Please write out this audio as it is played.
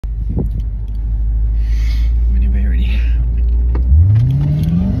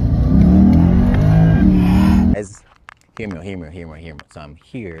Hear me, hear me, hear me, hear me. So I'm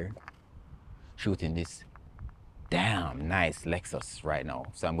here shooting this damn nice Lexus right now.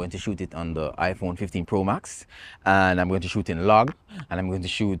 So I'm going to shoot it on the iPhone 15 Pro Max, and I'm going to shoot in log, and I'm going to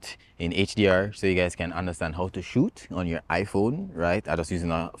shoot in HDR so you guys can understand how to shoot on your iPhone, right? I'm just using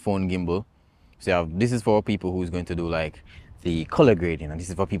a phone gimbal. So this is for people who's going to do like the color grading, and this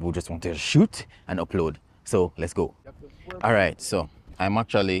is for people who just want to shoot and upload. So let's go. All right, so I'm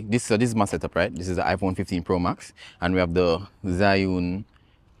actually so this is my setup, right? This is the iPhone 15 Pro Max, and we have the ZHIYUN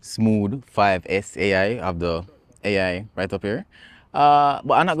Smooth 5S AI. I have the AI right up here,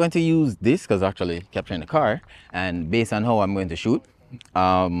 but I'm not going to use this because actually capturing the car, and based on how I'm going to shoot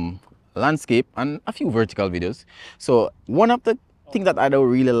landscape and a few vertical videos. So one of the things that I don't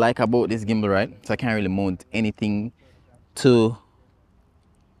really like about this gimbal, right, so I can't really mount anything to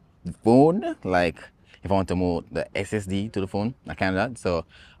the phone. Like if I want to mount the SSD to the phone, I can't do that, so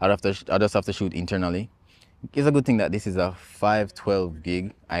I just have to shoot internally. It's a good thing that this is a 512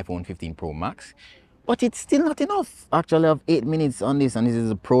 gig iPhone 15 Pro Max, but it's still not enough. Actually, I have 8 minutes on this, and this is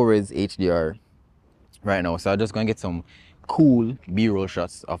a ProRes HDR right now. So I'm just gonna get some cool B-roll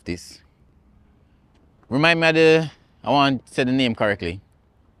shots of this. Remind me of I want to say the name correctly.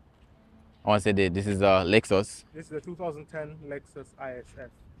 I want to say this is a Lexus. This is a 2010 Lexus ISF.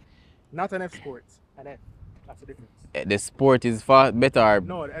 Not an F Sport, an F. That's the difference. The Sport is far better.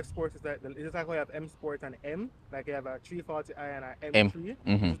 No, the F Sport is that it's like we have M Sport and M. Like you have a 340i and a M3.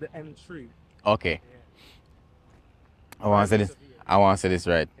 This is the M3. Okay. Yeah. I want to say this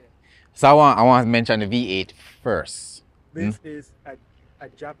right. Yeah. So I want to mention the V8 first. This is a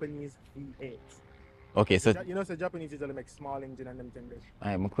Japanese V8. Okay, so you know, so Japanese usually make small engine and them things.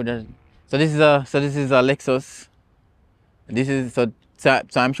 So this is a Lexus. This is so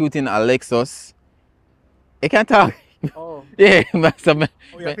I'm shooting a Lexus. I can't talk. Oh. Yeah. Oh,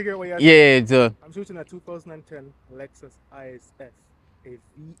 yeah, figure out what you're saying. Yeah. So I'm shooting a 2010 Lexus ISF, a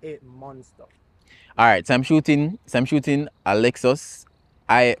V8 monster. All right, so I'm shooting a Lexus.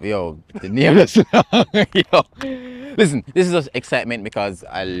 The name is yo. Listen, this is just excitement because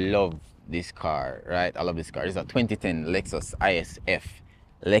I love this car, right? I love this car. This is a 2010 Lexus ISF,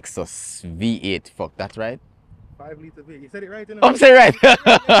 Lexus V8. Fuck, that's right. 5-liter V8. You said it right, didn't I'm saying right.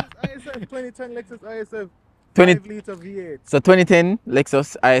 ISF 2010 Lexus ISF. 5-liter V8. So 2010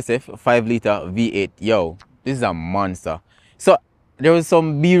 Lexus ISF 5-liter V8. Yo, this is a monster. So there was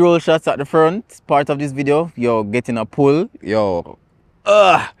some B-roll shots at the front part of this video. Yo, getting a pull. Yo,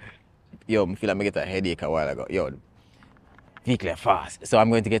 I feel like I get a headache a while ago. Yo, vehicle fast. So I'm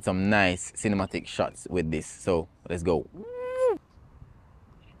going to get some nice cinematic shots with this. So let's go.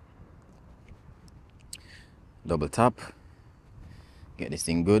 Double tap. Get this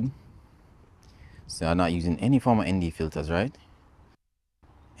thing good. So I'm not using any form of ND filters, right?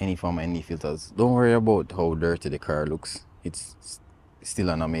 Any form of ND filters. Don't worry about how dirty the car looks. It's still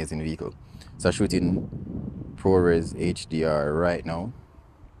an amazing vehicle. So I'm shooting ProRes HDR right now.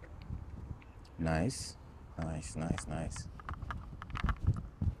 Nice. Nice, nice, nice.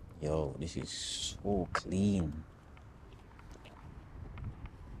 Yo, this is so clean.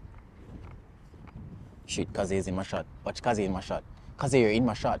 Shit, Kaze is in my shot. Watch Kaze in my shot. Kaze, you're in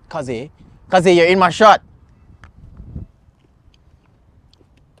my shot. Kaze, you're in my shot.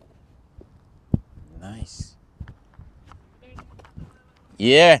 Nice.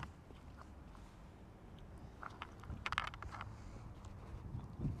 Yeah.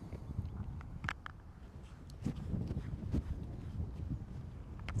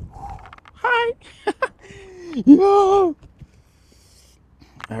 Hi. Yo.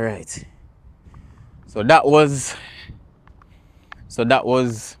 All right. So that was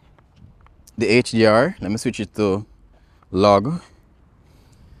the HDR. Let me switch it to log.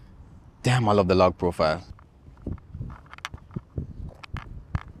 Damn, I love the log profile.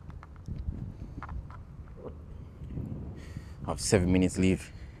 I have 7 minutes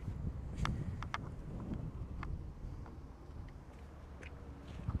leave.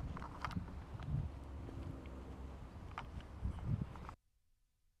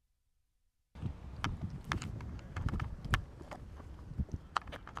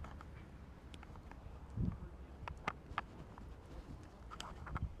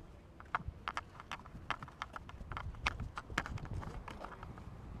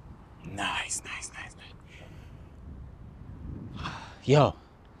 Nice, nice, nice, nice. Yo,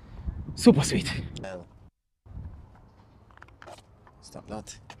 super sweet. Stop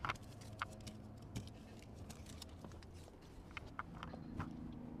that.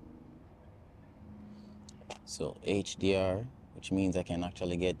 So HDR, which means I can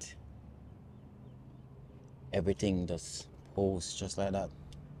actually get everything just post just like that.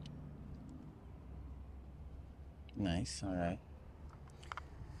 Nice. All right.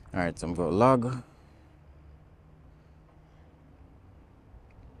 All right. So I'm going to log. All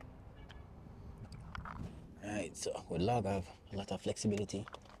right. So with log, I have a lot of flexibility.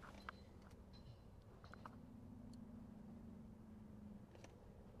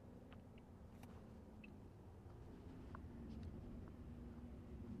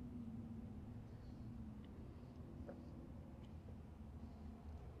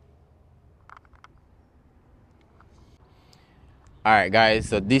 All right, guys.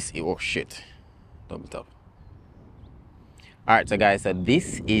 So this is, oh shit, double tap. All right, so guys, so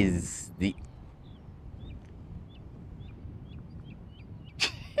this is the.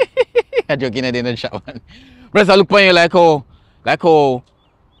 I'm joking, I didn't shot one. But I look upon you like how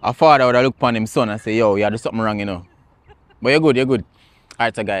a father would look upon him son and say, yo, you do something wrong, you know. But you're good, you're good. All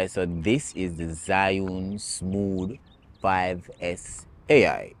right, so guys, so this is the ZHIYUN Smooth 5S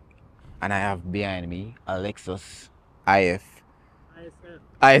AI, and I have behind me Alexus ISF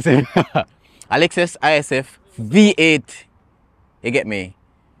Alexus ISF V8. You get me?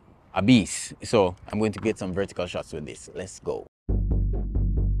 A beast. So I'm going to get some vertical shots with this. Let's go.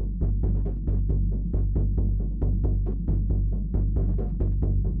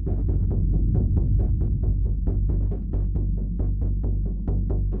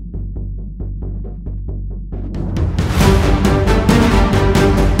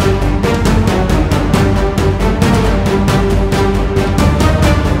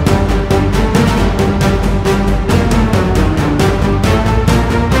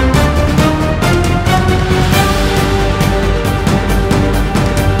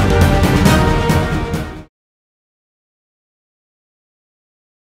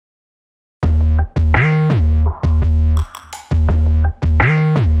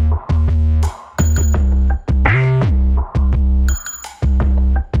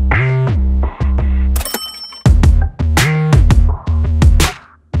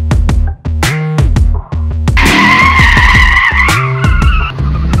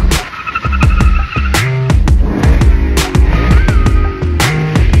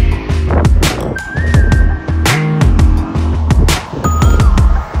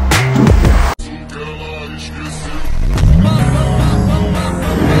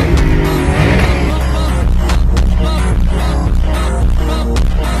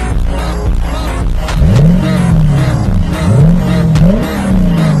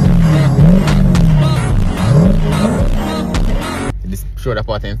 Show that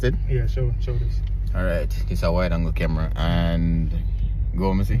part instead? Yeah, show this. Alright, this is a wide angle camera and go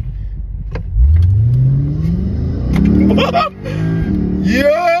let me see.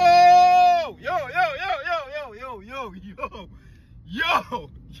 Yo!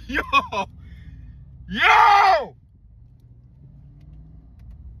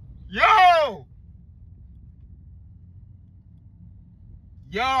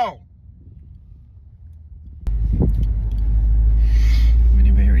 Yo!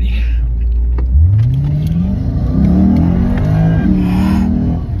 Whenever you're ready.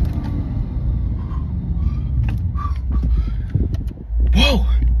 Whoa!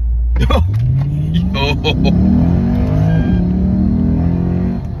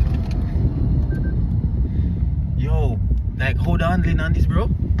 Yo, like hold on, lean on this, bro.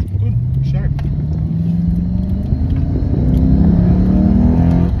 Good, sharp.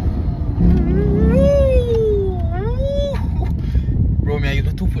 Bro, me I use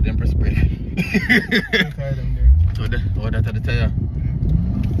a 2 foot and press brake. Tire them there. So that to the tire.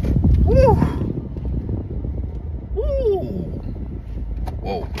 Woo! Woo!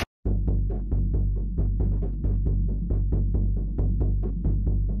 Whoa.